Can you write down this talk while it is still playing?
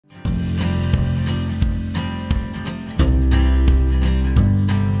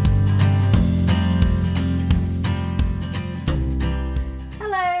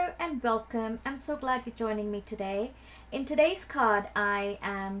and welcome. I'm so glad you're joining me today. In today's card, I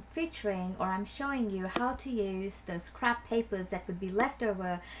am featuring or I'm showing you how to use those scrap papers that would be left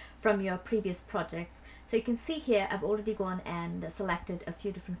over from your previous projects. So you can see here I've already gone and selected a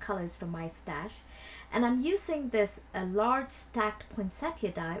few different colors from my stash, and I'm using this large stacked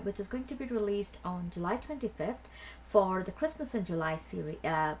poinsettia die, which is going to be released on July 25th for the Christmas in July series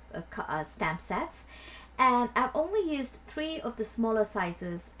stamp sets. And I've only used 3 of the smaller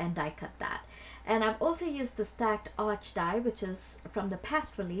sizes and die cut that. And I've also used the stacked arch die, which is from the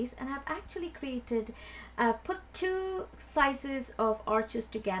past release, and I've actually created put 2 sizes of arches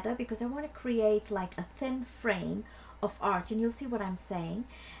together because I want to create like a thin frame of arch, and you'll see what I'm saying.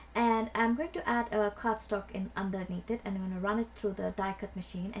 And I'm going to add a cardstock in underneath it, and I'm going to run it through the die cut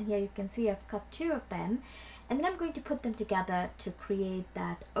machine, and here you can see I've cut 2 of them, and then I'm going to put them together to create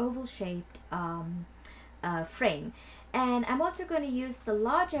that oval shaped frame. And I'm also going to use the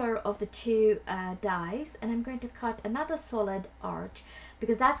larger of the 2 dies, and I'm going to cut another solid arch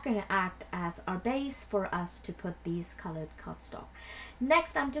because that's going to act as our base for us to put these colored cardstock.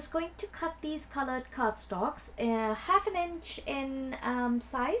 Next, I'm just going to cut these colored cardstocks 1/2 inch in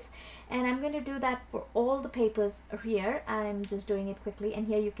size, and I'm going to do that for all the papers here. I'm just doing it quickly, and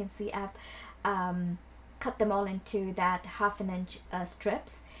here you can see I've cut them all into that 1/2 inch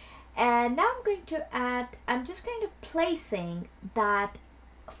strips. And now I'm going to add, I'm just kind of placing that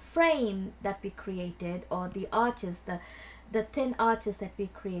frame that we created, or the arches, the thin arches that we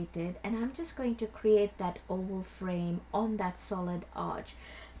created, and I'm just going to create that oval frame on that solid arch.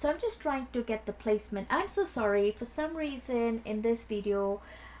 So I'm just trying to get the placement. I'm so sorry, for some reason in this video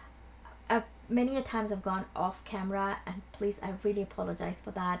many a times I've gone off camera, and please, I really apologize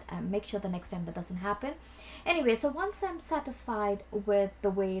for that, and make sure the next time that doesn't happen. Anyway, so once I'm satisfied with the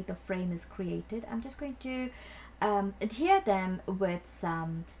way the frame is created, I'm just going to adhere them with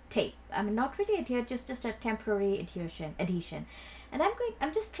some tape. I mean, not really adhere, just a temporary adhesion. And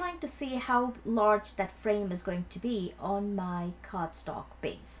I'm just trying to see how large that frame is going to be on my cardstock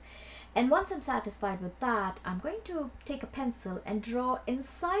base. And once I'm satisfied with that, I'm going to take a pencil and draw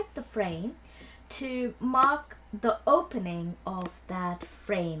inside the frame to mark the opening of that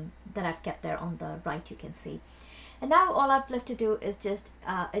frame that I've kept there on the right, you can see. And now all I've left to do is just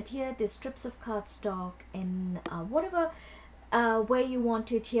adhere the strips of cardstock in whatever way you want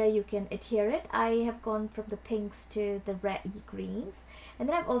to adhere, you can adhere it. I have gone from the pinks to the red greens, and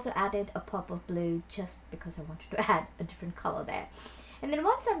then I've also added a pop of blue just because I wanted to add a different color there. And then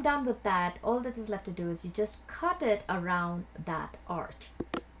once I'm done with that, all that is left to do is you just cut it around that arch.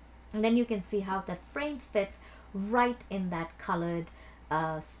 And then you can see how that frame fits right in that colored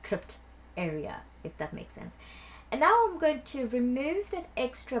stripped area, if that makes sense. And now I'm going to remove that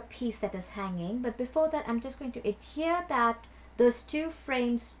extra piece that is hanging, but before that I'm just going to adhere those 2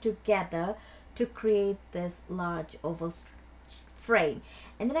 frames together to create this large oval frame.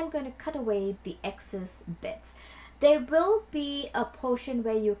 And then I'm going to cut away the excess bits. There will be a portion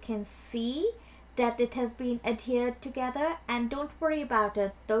where you can see that it has been adhered together, and don't worry about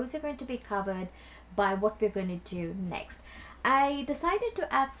it, those are going to be covered by what we're going to do next. I decided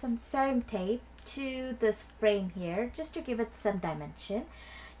to add some foam tape to this frame here just to give it some dimension.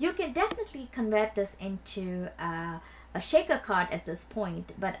 You can definitely convert this into a shaker card at this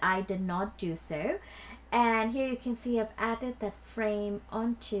point, but I did not do so. And here you can see I've added that frame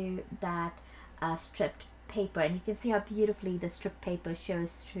onto that stripped paper, and you can see how beautifully the strip paper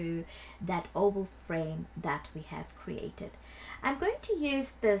shows through that oval frame that we have created. I'm going to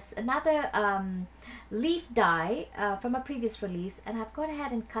use this another leaf die from a previous release, and I've gone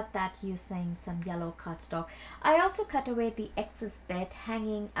ahead and cut that using some yellow cardstock. I also cut away the excess bit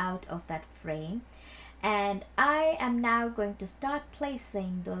hanging out of that frame, and I am now going to start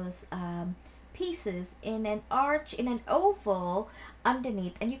placing those pieces in an arch, in an oval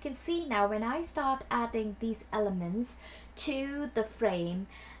underneath. And you can see now when I start adding these elements to the frame,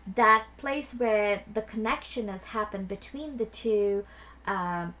 that place where the connection has happened between the 2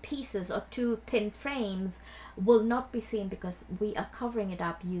 pieces or 2 thin frames will not be seen because we are covering it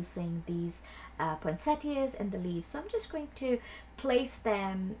up using these poinsettias and the leaves. So I'm just going to place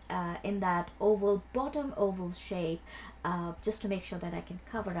them in that oval, bottom oval shape, just to make sure that I can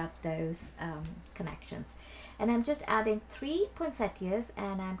cover up those connections. And I'm just adding 3 poinsettias,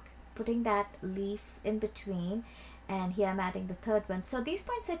 and I'm putting that leaves in between, and here I'm adding the 3rd one. So these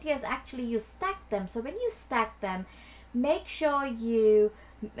poinsettias, actually you stack them, so when you stack them, make sure you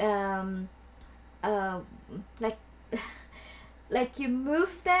like you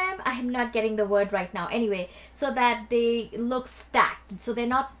move them, I'm not getting the word right now, anyway, so that they look stacked, so they're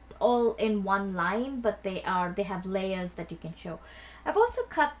not all in one line, but they have layers that you can show. I've also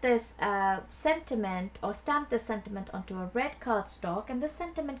cut this sentiment or stamped this sentiment onto a red cardstock, and this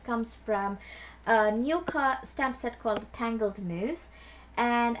sentiment comes from a new stamp set called the Tangled Mousse,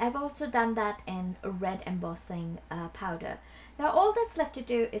 and I've also done that in a red embossing powder. Now all that's left to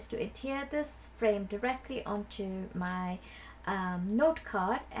do is to adhere this frame directly onto my note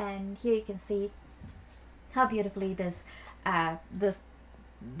card, and here you can see how beautifully this the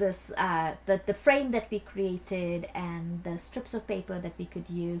frame that we created and the strips of paper that we could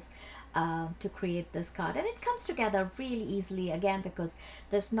use to create this card, and it comes together really easily, again because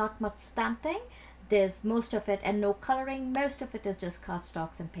there's not much stamping. There's most of it and no coloring. Most of it is just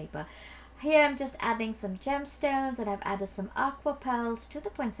cardstocks and paper. Here I'm just adding some gemstones, and I've added some aqua pearls to the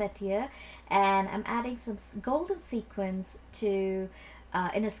poinsettia, and I'm adding some golden sequins to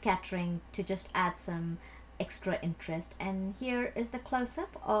in a scattering to just add some extra interest. And here is the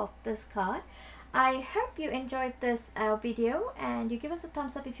close-up of this card. I hope you enjoyed this video, and you give us a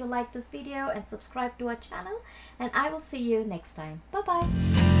thumbs up if you like this video, and subscribe to our channel, and I will see you next time. Bye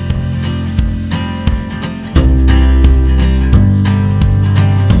bye.